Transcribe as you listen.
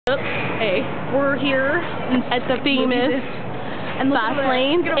Hey, we're here at the famous Fast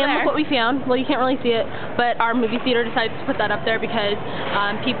Lane, and look what we found. Well, you can't really see it, but our movie theater decided to put that up there because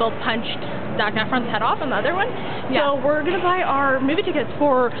people punched Zac Efron's head off on the other one. Yeah. So we're gonna buy our movie tickets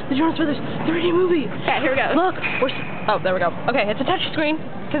for the Jonas Brothers 3D movie. Okay, here we go. Look, oh, there we go. Okay, it's a touch screen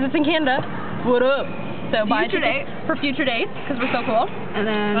because it's in Canada. What up? So buy tickets for future dates because we're so cool. And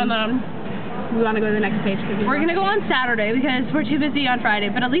then we want to go to the next page. We're going to go on Saturday because we're too busy on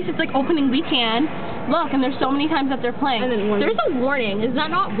Friday, but at least it's like opening weekend. Look, and there's so many times that they're playing. And then there's a warning. Is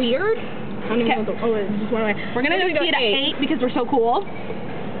that not weird? Okay. Oh, it's just one way. We're going to go see it at 8 because we're so cool.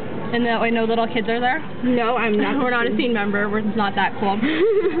 And that way no little kids are there? No, I'm not. We're not a scene member. We're not that cool.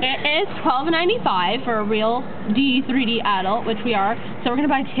 It is $12.95 for a real D3D adult, which we are. So we're going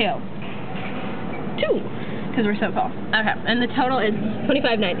to buy two. Because we're so cool. Okay, and the total is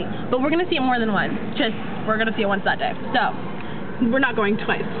 $25.90. But we're gonna see it more than once. Just we're gonna see it once that day. So we're not going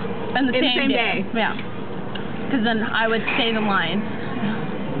twice. And the same day. Yeah. Because then I would say the lines.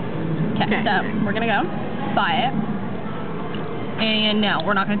 Okay. So we're gonna go buy it. And no,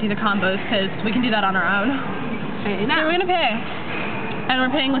 we're not gonna do the combos because we can do that on our own. Okay, now. So we're gonna pay. And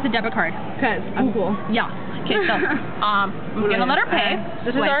we're paying with a debit card. Because I'm cool. Yeah. Okay, so we're gonna let her pay.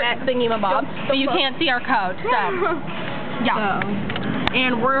 This is our thingy-ma-bob, but you can't see our code. So yeah.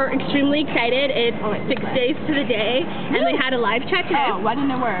 And we're extremely excited. It's 6 days to the day, and they had a live check-in. Oh, why didn't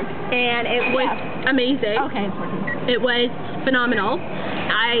it work? And it was amazing. Okay, it's working. It was phenomenal.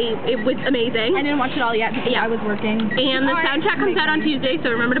 It was amazing. I didn't watch it all yet because I was working. And the soundtrack comes out on Tuesday,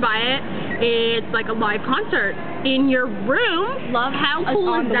 so remember to buy it. It's like a live concert in your room. Love how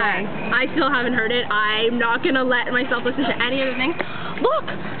cool is that? I still haven't heard it. I'm not gonna let myself listen to any other thing. Look!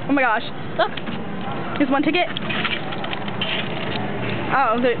 Oh my gosh! Look! Here's one ticket.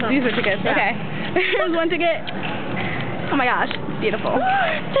 Oh, these are tickets. Yeah. Okay. Here's one ticket. Oh my gosh! Beautiful.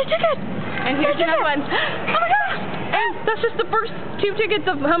 Two tickets. And here's another one. Oh my gosh! And that's just the first 2 tickets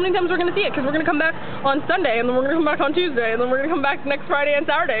of how many times we're gonna see it. Because we're gonna come back on Sunday, and then we're gonna come back on Tuesday, and then we're gonna come back next Friday and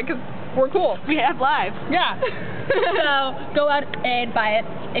Saturday. Because we're cool. We have lives. Yeah. So go out and buy it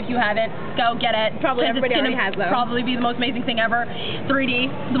if you haven't. Go get it. Probably everybody already has though. Probably be the most amazing thing ever.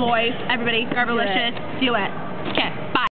 3D, the boys, everybody, Garbalicious. Do it.